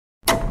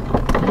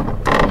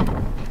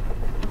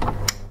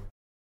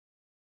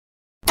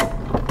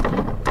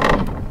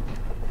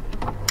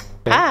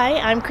Hi,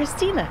 I'm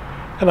Christina.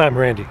 And I'm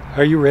Randy.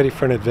 Are you ready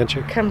for an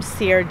adventure? Come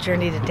see our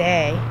journey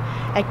today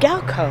at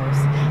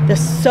Galco's, the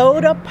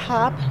soda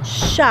pop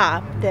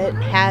shop that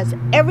has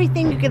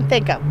everything you can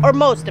think of, or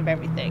most of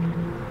everything.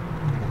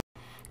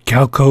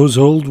 Galco's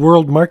Old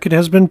World Market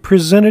has been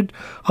presented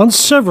on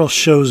several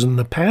shows in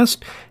the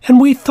past, and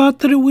we thought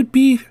that it would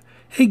be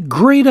a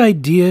great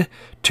idea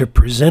to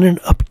present an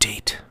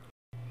update.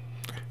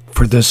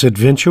 For this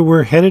adventure,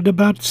 we're headed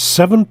about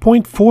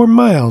 7.4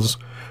 miles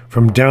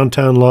from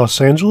downtown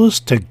Los Angeles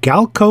to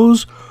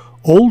Galco's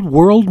Old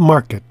World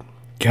Market.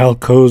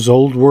 Galco's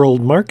Old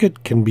World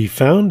Market can be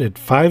found at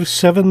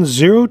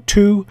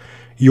 5702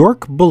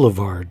 York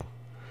Boulevard,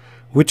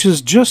 which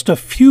is just a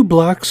few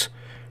blocks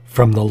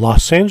from the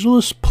Los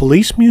Angeles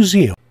Police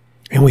Museum.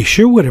 And we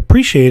sure would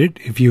appreciate it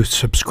if you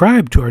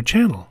subscribe to our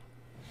channel.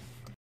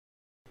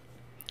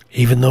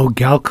 Even though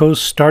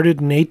Galco's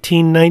started in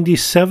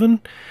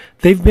 1897,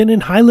 they've been in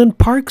Highland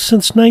Park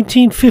since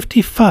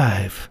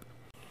 1955.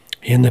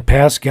 In the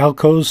past,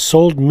 Galco's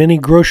sold many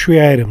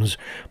grocery items,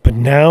 but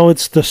now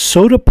it's the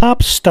Soda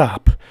Pop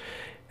Stop,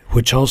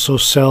 which also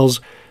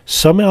sells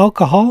some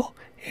alcohol,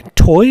 and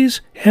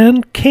toys,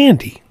 and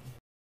candy.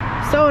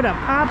 Soda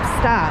Pop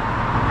Stop.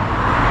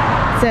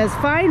 It says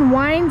fine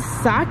wine,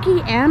 sake,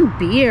 and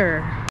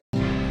beer.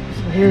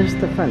 So here's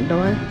the front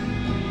door.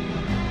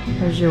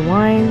 There's your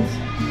wines.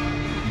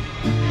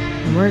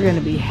 And we're going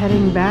to be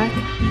heading back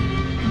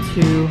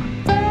to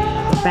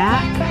the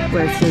back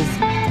where it says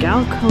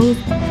Galco's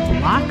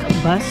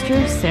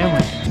Blockbuster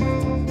Sandwich.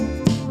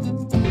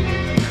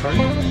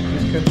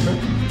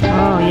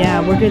 Oh yeah,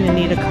 we're gonna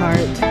need a cart.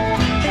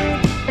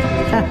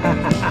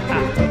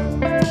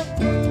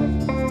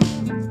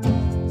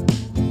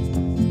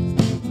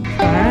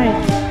 Alright,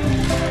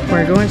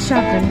 we're going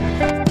shopping.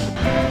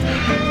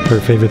 Her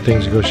favorite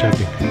things to go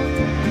shopping.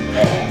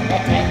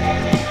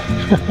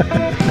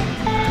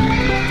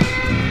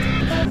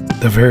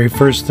 The very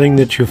first thing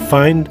that you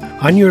find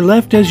on your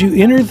left as you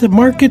enter the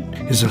market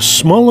is a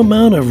small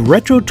amount of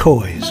retro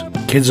toys.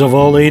 Kids of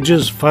all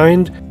ages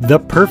find the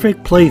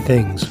perfect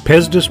playthings: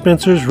 Pez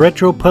dispensers,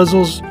 retro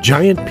puzzles,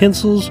 giant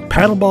pencils,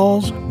 paddle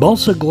balls,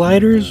 balsa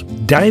gliders,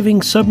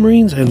 diving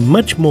submarines, and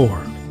much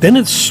more. Then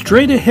it's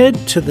straight ahead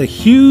to the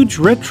huge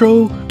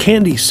retro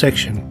candy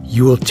section.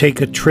 You will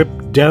take a trip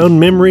down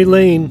memory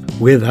lane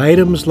with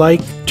items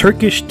like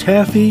Turkish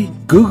taffy,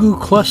 Goo Goo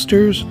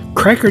clusters,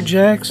 Cracker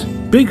Jacks,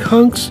 Big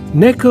Hunks,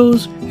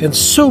 Neckos, and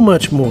so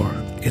much more.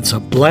 It's a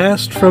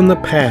blast from the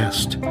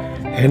past,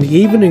 and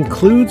even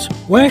includes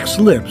wax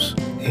lips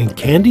and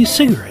candy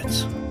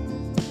cigarettes.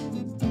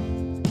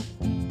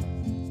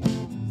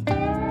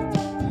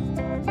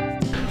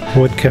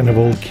 What kind of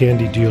old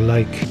candy do you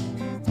like?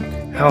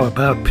 How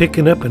about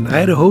picking up an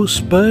Idaho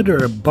Spud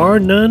or a Bar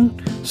None,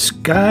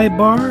 Sky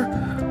Bar,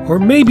 or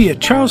maybe a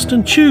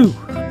Charleston Chew?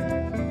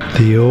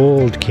 The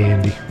old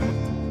candy.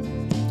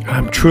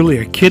 I'm truly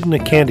a kid in a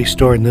candy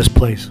store in this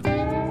place.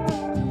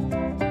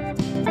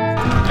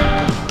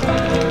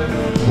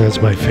 That's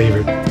my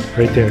favorite,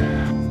 right there.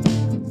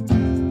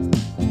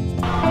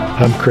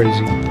 I'm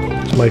crazy.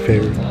 It's my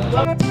favorite.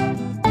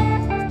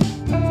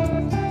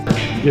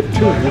 Get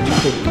two. What do you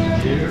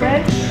think?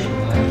 French,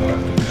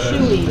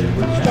 chewy,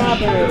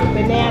 strawberry,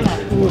 banana.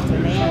 Ooh,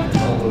 banana.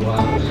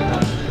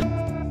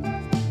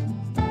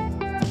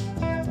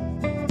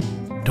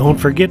 Don't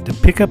forget to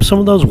pick up some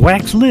of those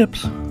wax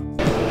lips.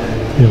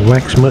 And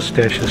wax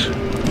mustaches.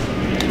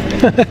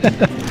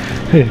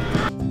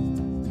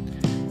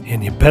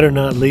 And you better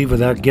not leave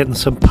without getting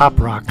some Pop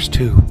Rocks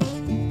too.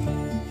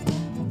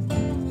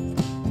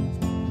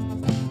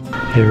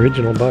 The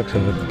original box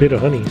of a bit of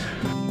honey.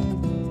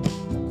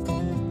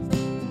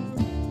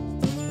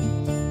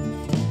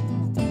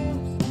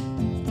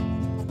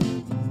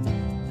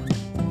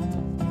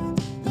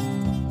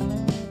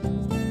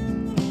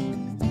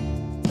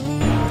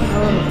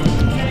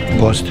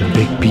 Boston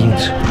baked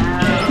beans.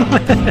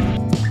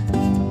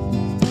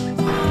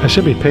 I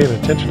should be paying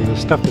attention to the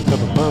stuff that's up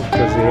above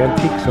because the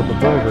antiques up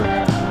above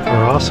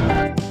are awesome.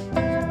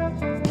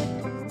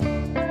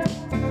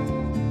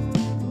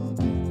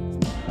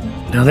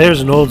 Now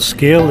there's an old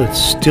scale that's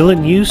still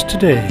in use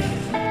today.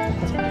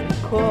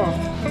 Cool.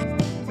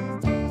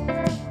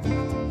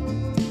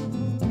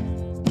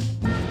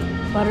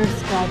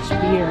 Butterscotch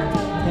beer.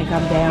 I think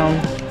I'm down.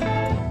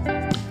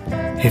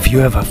 If you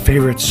have a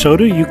favorite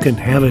soda, you can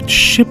have it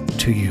shipped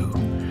to you.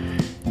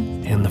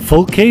 And the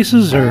full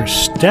cases are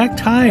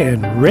stacked high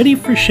and ready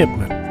for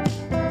shipment. I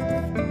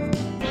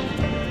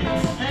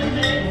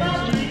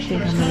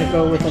think I'm going to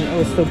go with an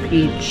Oso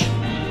Peach.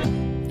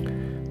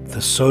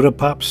 The Soda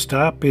Pop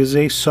Stop is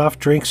a soft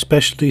drink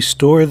specialty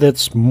store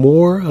that's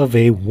more of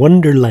a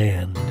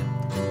wonderland.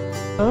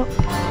 Oh,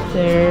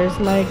 there's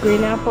my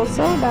green apple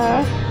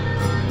soda.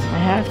 I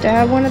have to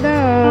have one of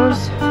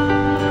those.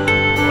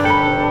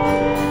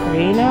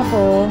 Green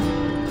apple.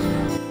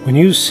 When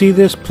you see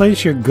this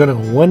place, you're gonna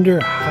wonder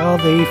how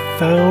they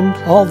found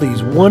all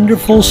these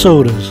wonderful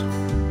sodas.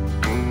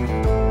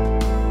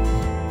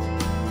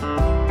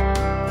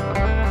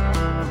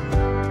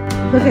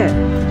 Look at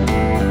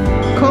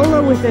it.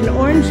 Cola with an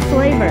orange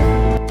flavor.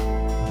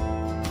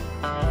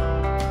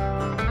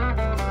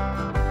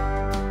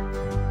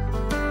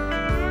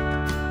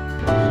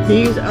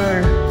 These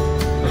are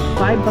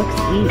 $5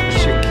 each. I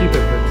should keep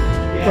it,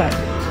 What?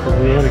 but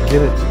we ought to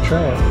get it to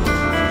try it.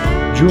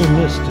 John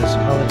Nese is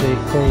holiday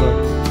cola.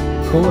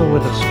 Cola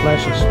with a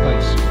splash of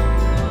spice.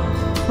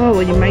 Oh,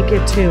 well, you might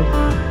get two.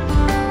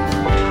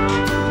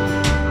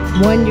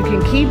 One you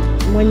can keep,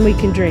 one we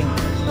can drink.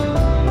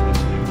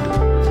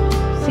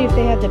 See if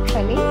they have the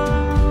penny.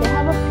 They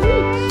have a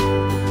peach.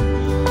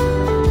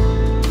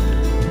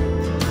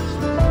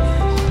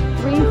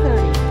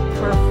 $3.30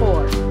 for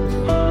 4.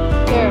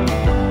 Here,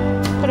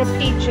 put a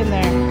peach in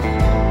there.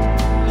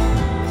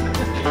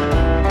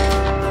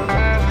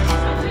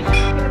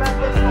 What about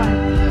this one?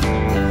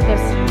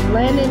 This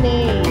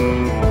lemonade.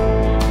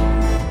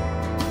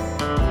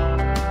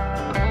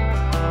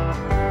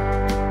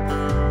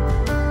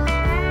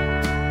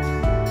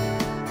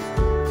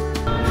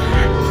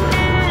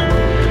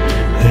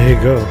 There you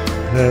go.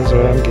 That's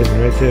what I'm getting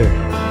right there.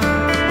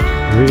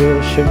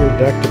 Real sugar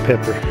Dr.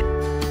 Pepper.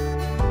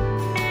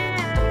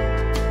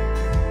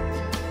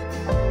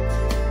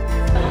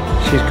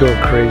 She's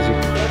going crazy.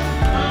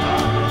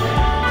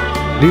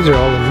 These are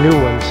all the new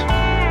ones.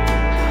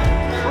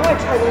 Oh,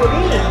 it's one of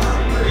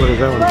these. What is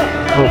that one? Look,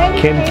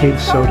 Oh, candy cane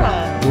soda.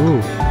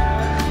 Ooh,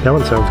 that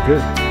one sounds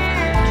good.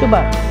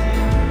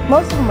 $2.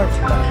 Most of them are $2.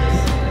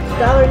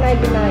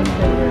 $1.99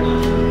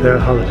 for They're a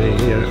holiday,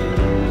 yeah.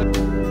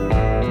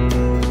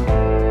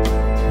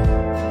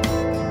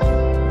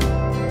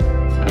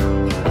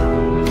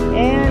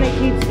 and it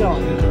keeps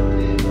going.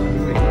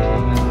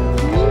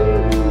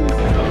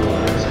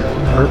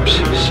 Herbs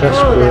Oh, that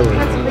sarsaparilla.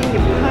 Pennsylvania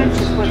punch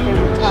is what they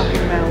were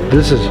talking about.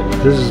 This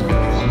is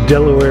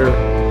Delaware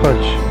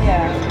punch.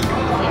 Yeah.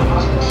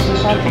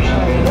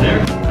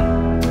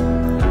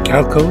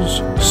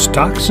 Galco's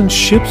stocks and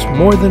ships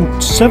more than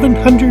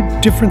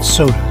 700 different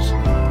sodas.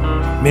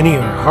 Many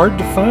are hard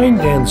to find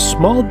and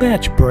small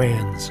batch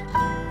brands.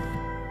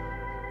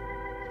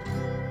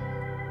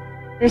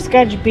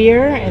 Butterscotch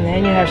beer, and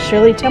then you have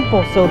Shirley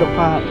Temple soda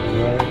pop.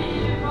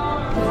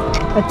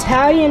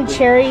 Italian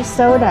cherry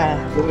soda.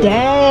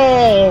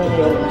 Dang!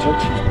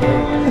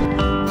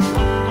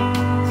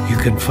 You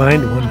can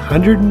find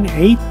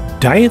 108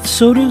 diet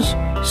sodas,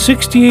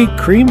 68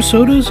 cream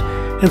sodas,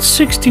 and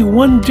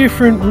 61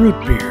 different root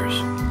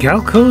beers.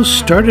 Galco's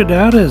started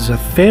out as a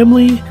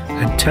family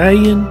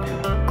Italian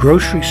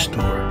grocery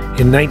store.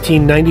 In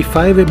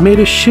 1995, it made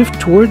a shift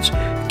towards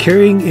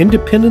carrying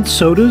independent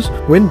sodas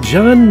when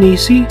John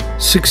Nese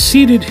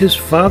succeeded his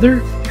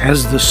father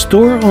as the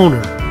store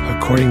owner.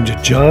 According to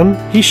John,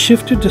 he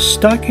shifted to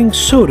stocking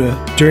soda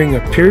during a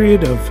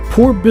period of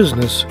poor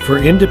business for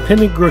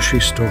independent grocery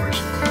stores.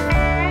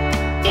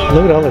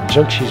 Look at all the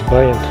junk she's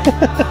buying.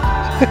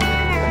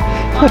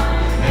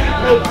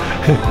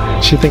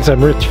 She thinks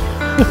I'm rich.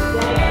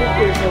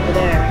 Over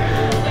there.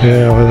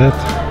 Yeah, well,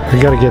 I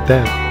gotta get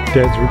that.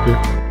 Dad's root beer.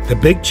 The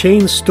big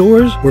chain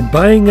stores were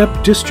buying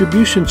up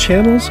distribution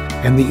channels,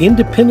 and the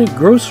independent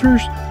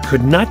grocers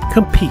could not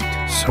compete.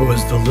 So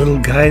as the little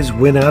guys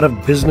went out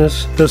of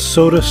business, the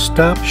soda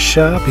stop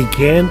shop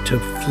began to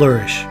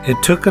flourish. It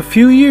took a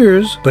few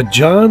years, but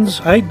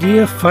John's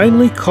idea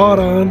finally caught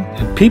on,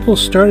 and people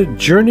started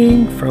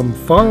journeying from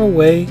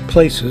faraway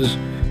places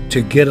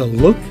to get a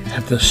look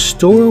at the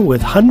store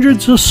with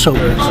hundreds of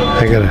sodas.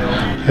 I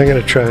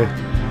gotta try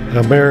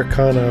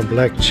Americana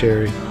Black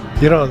Cherry.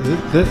 You know,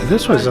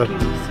 this was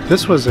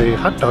a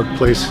hot dog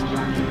place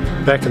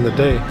back in the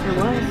day. It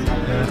was.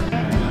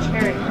 Yeah.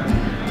 Cherry.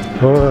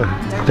 Oh,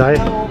 diet.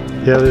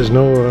 Yeah, there's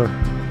no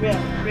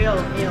Real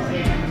ale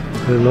 8.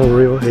 there's no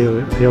real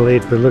ale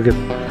 8, but look at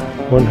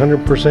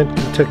 100%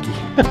 Kentucky.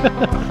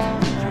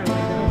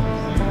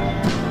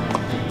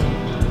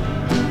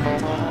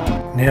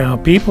 Now,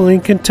 people in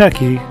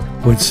Kentucky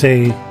would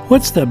say,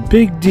 what's the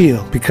big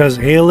deal? Because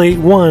Ale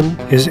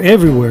 8-1 is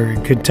everywhere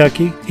in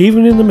Kentucky,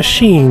 even in the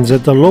machines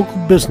at the local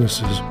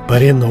businesses.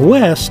 But in the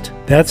West,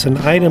 that's an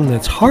item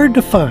that's hard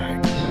to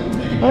find.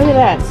 Look at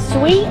that.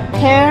 Sweet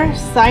pear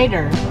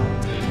cider.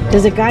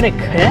 Does it got a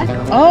cook?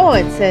 Oh,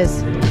 it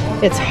says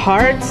it's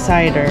hard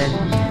cider.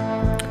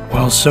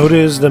 While soda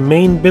is the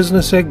main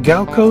business at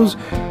Galco's,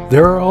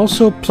 there are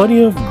also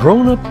plenty of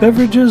grown-up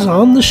beverages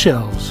on the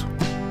shelves.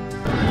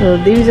 So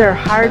these are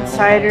hard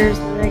ciders,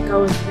 and it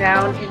goes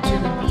down into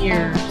the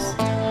beers.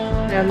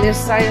 And on this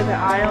side of the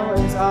aisle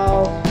is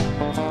all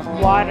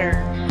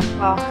water.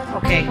 Well,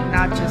 okay,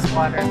 not just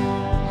water.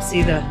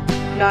 See the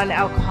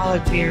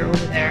non-alcoholic beer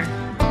over there.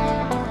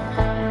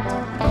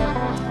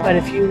 But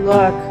if you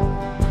look,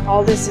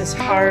 all this is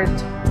hard,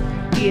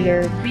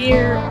 either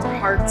beer or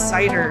hard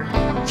cider.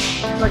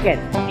 Look at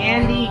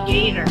Andy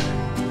Gator,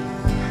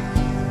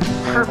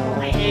 Purple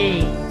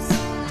Haze,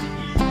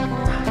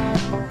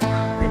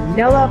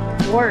 Vanilla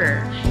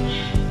Porter.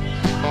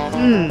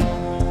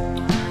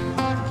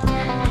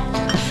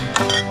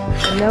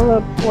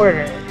 Vanilla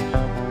Porter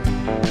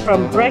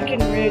from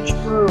Breckenridge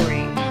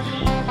Brewery.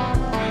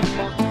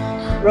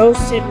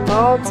 Roasted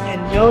malts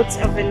and notes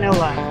of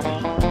vanilla.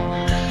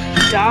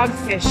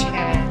 Dogfish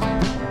Head.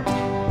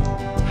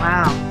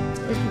 Wow,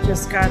 it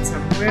just got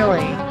some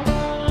really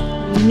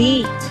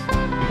neat,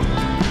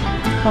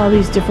 all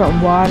these different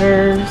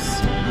waters,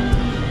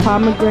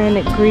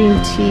 pomegranate green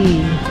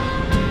tea.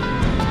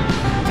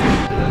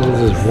 What is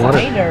this, water?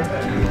 Cider.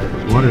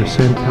 Water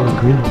San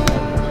Pellegrino.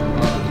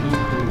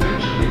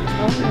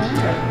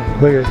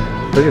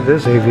 Look at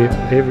this Avio.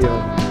 Look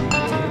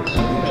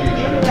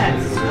at that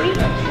sweet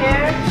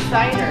pear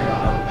cider.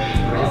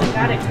 Has it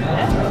got it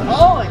good?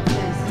 Oh, it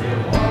is.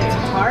 It's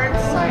hard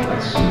cider.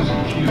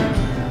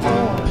 Oh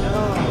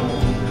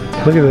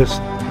no. Look at this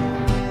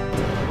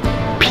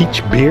peach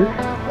beer.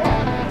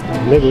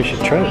 Maybe we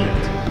should try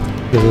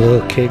it. The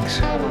little kegs.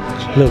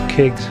 Little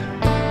kegs.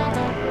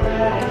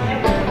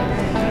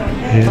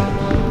 Yeah.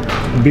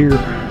 Beer.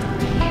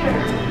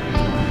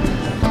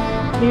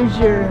 Here's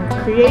your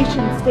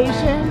creation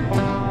station.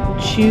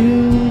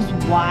 Choose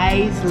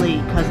wisely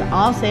because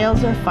all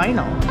sales are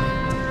final.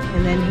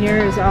 And then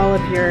here's all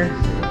of your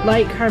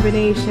light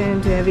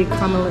carbonation to heavy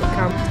carbonate.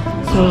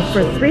 So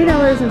for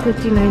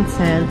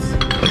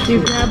 $3.59,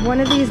 you grab one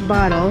of these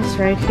bottles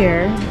right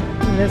here,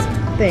 this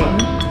thing.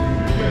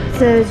 It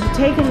says you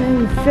take it and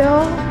you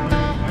fill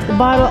the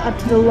bottle up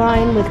to the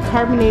line with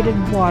carbonated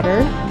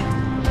water.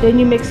 Then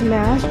you mix and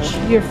match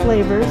your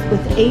flavors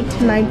with 8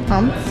 to 9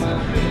 pumps,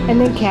 and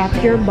then cap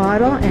your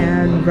bottle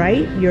and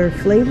write your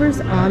flavors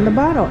on the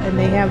bottle, and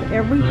they have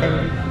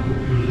everything.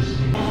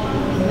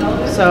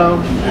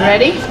 So, you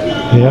ready?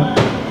 Yeah.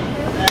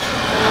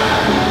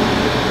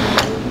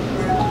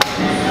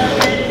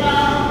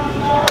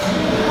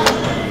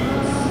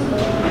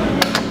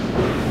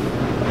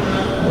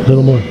 A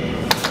little more.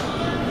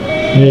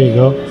 There you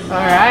go. All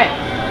right.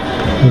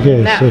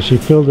 Okay, Now. so she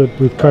filled it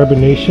with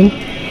carbonation.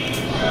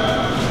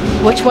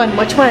 Which one?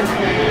 Which one?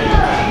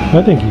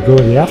 I think you go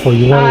with the apple.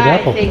 You wanted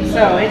apple. I think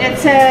so. And it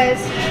says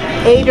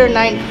 8 or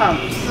 9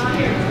 pumps.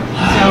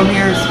 So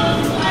here's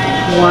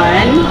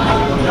 1,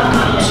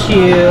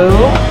 2,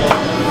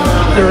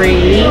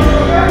 3,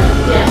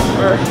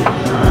 4, 6,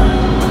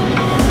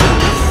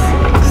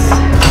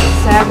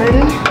 7,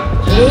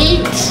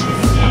 8,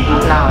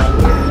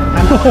 9.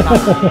 I'm going on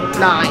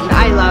 9.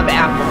 I love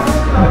apple.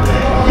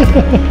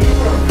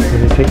 So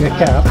you take the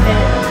cap.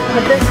 And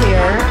put this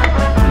here.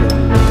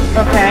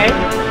 Okay. I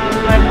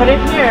put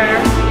it here.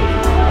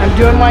 I'm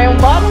doing my own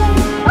bottle.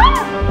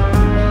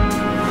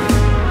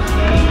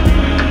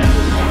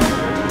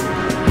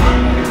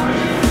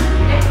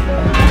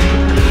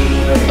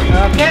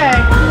 Okay.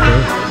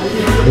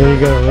 There you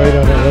go, right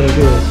on it, what it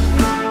is.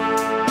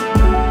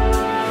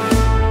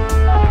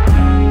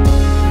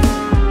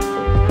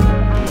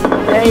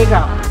 There you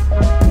go.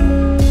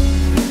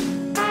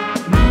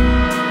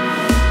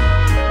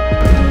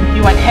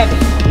 You want heavy?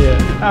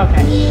 Yeah.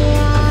 Okay.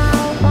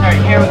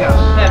 Alright, here we go.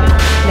 Heavy.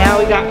 Now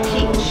we got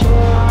peach.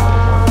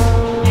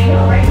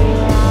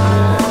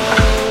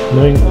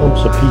 9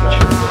 pumps of peach.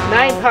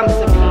 9 pumps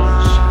of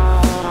peach.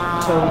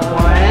 So 1,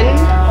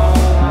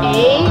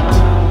 8,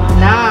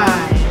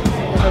 9.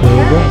 There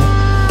you go.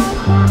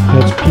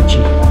 That's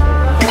peachy.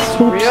 Oops.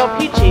 Real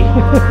peachy.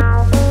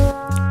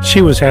 She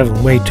was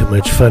having way too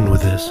much fun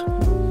with this.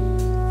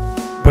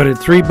 But at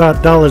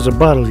 $3 a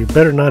bottle, you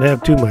better not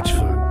have too much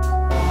fun.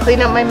 Clean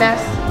up my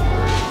mess.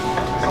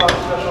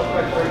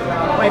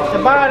 Wipe the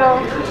bottle.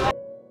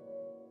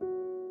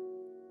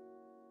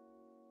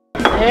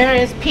 There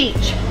is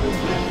peach.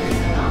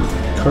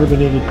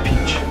 Carbonated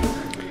peach.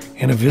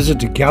 And a visit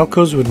to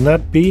Galco's would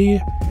not be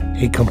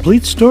a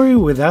complete story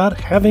without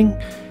having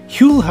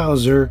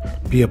Huelhauser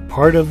be a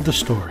part of the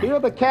story. Here are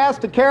the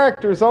cast of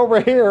characters over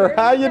here.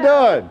 How you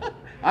doing?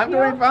 I'm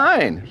doing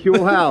fine.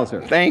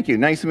 Huelhauser. Thank you.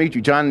 Nice to meet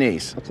you, John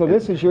Nese. So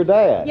this is your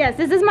dad? Yes,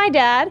 this is my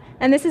dad,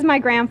 and this is my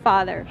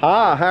grandfather.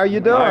 Hi, how you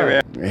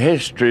doing?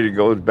 History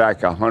goes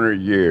back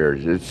 100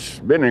 years. It's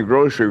been a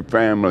grocery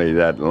family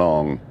that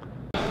long.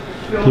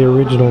 The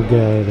original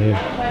guy there.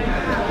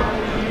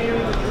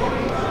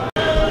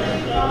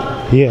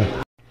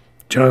 Yeah.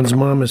 John's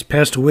mom has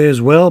passed away as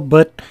well,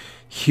 but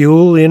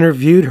Huel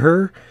interviewed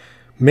her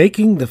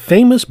making the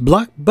famous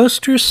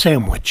Blockbuster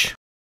sandwich.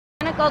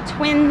 Identical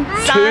twin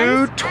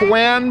Two sons.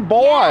 twin Yeah,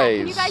 boys.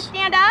 can you guys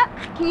stand up?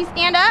 Can you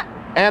stand up?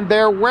 And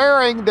they're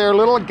wearing their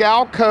little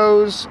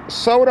Galco's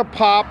Soda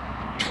Pop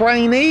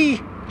trainee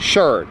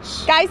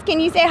shirts. Guys, can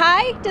you say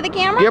hi to the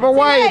camera? Give Say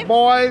away, wave.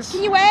 boys.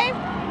 Can you wave?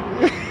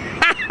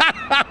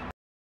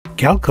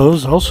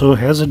 Galco's also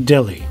has a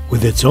deli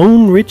with its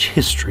own rich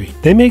history.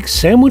 They make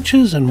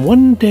sandwiches, and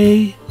one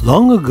day,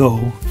 long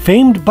ago,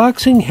 famed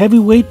boxing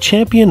heavyweight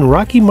champion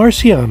Rocky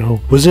Marciano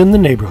was in the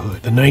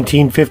neighborhood. The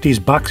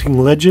 1950s boxing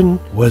legend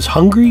was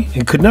hungry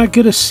and could not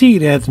get a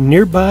seat at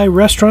nearby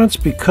restaurants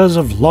because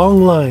of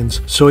long lines,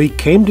 so he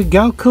came to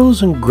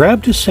Galco's and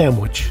grabbed a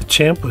sandwich. The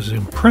champ was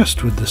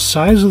impressed with the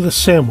size of the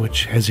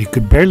sandwich as he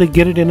could barely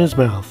get it in his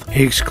mouth.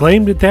 He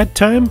exclaimed at that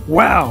time,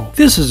 "Wow,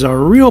 this is a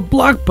real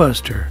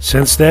blockbuster."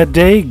 Since that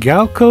day,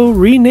 Galco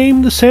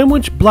renamed the sandwich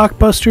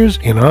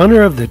Blockbusters in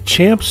honor of the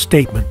champ's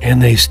statement,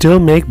 and they still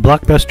make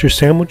Blockbuster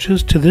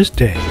sandwiches to this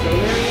day.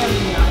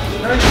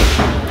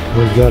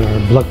 We've got our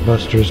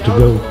Blockbusters to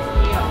go.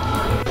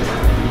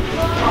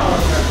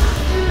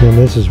 And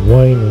this is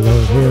wine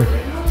along here.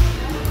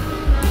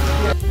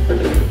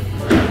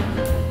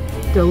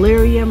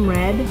 Delirium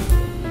Red,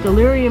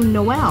 Delirium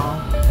Noel,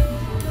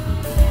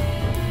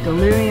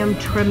 Delirium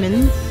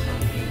Tremens,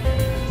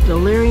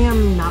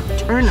 Delirium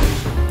Nocturnum,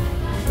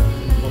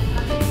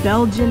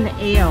 Belgian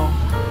Ale.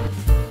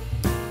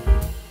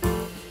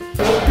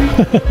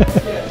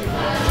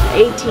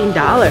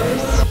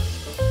 $18.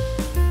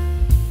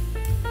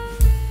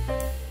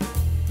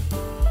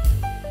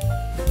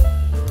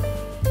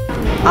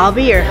 I'll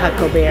be your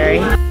Huckleberry.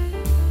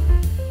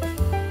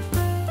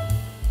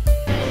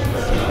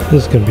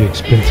 This is going to be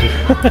expensive.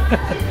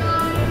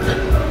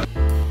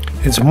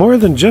 It's more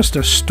than just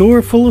a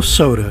store full of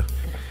soda.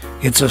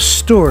 It's a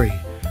story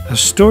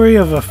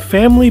of a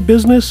family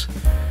business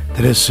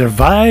that has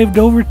survived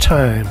over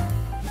time.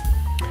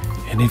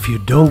 And if you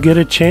don't get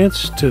a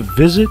chance to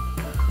visit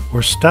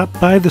or stop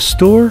by the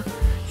store,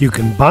 you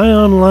can buy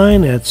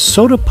online at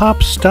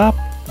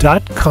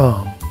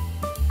sodapopstop.com.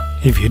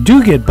 If you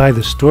do get by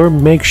the store,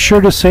 make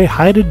sure to say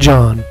hi to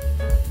John.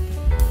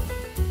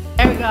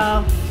 There we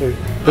go. So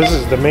this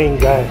is the main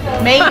guy.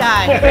 Main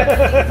guy.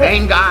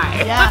 Main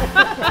guy. Yeah.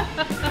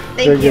 Thank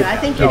Very you. good. I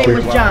think your name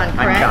was John, correct?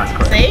 I'm John,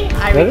 correct. See?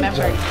 I That is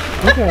remembered.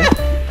 John. Okay.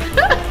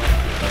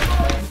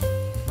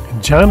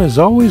 And John is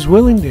always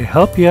willing to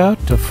help you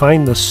out to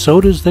find the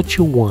sodas that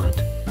you want.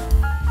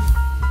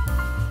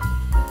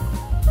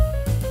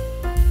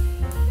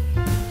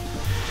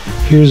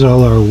 Here's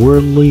all our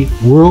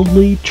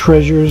worldly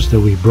treasures that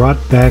we brought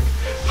back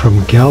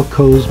from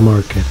Galco's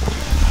market.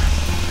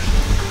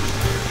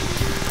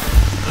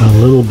 A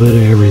little bit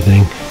of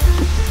everything.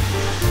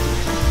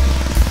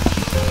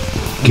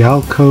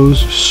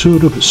 Galco's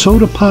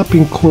Soda Pop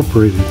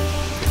Incorporated.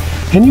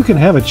 And you can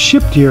have it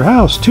shipped to your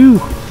house too.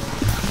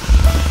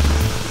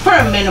 For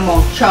a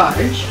minimal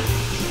charge.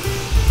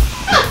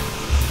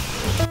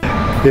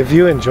 If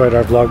you enjoyed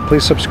our vlog,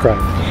 please subscribe.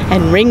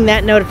 And ring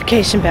that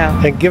notification bell.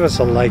 And give us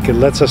a like, it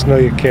lets us know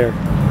you care.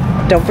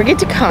 Don't forget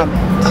to comment.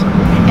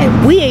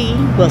 And we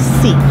will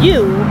see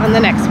you on the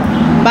next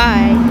one.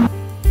 Bye.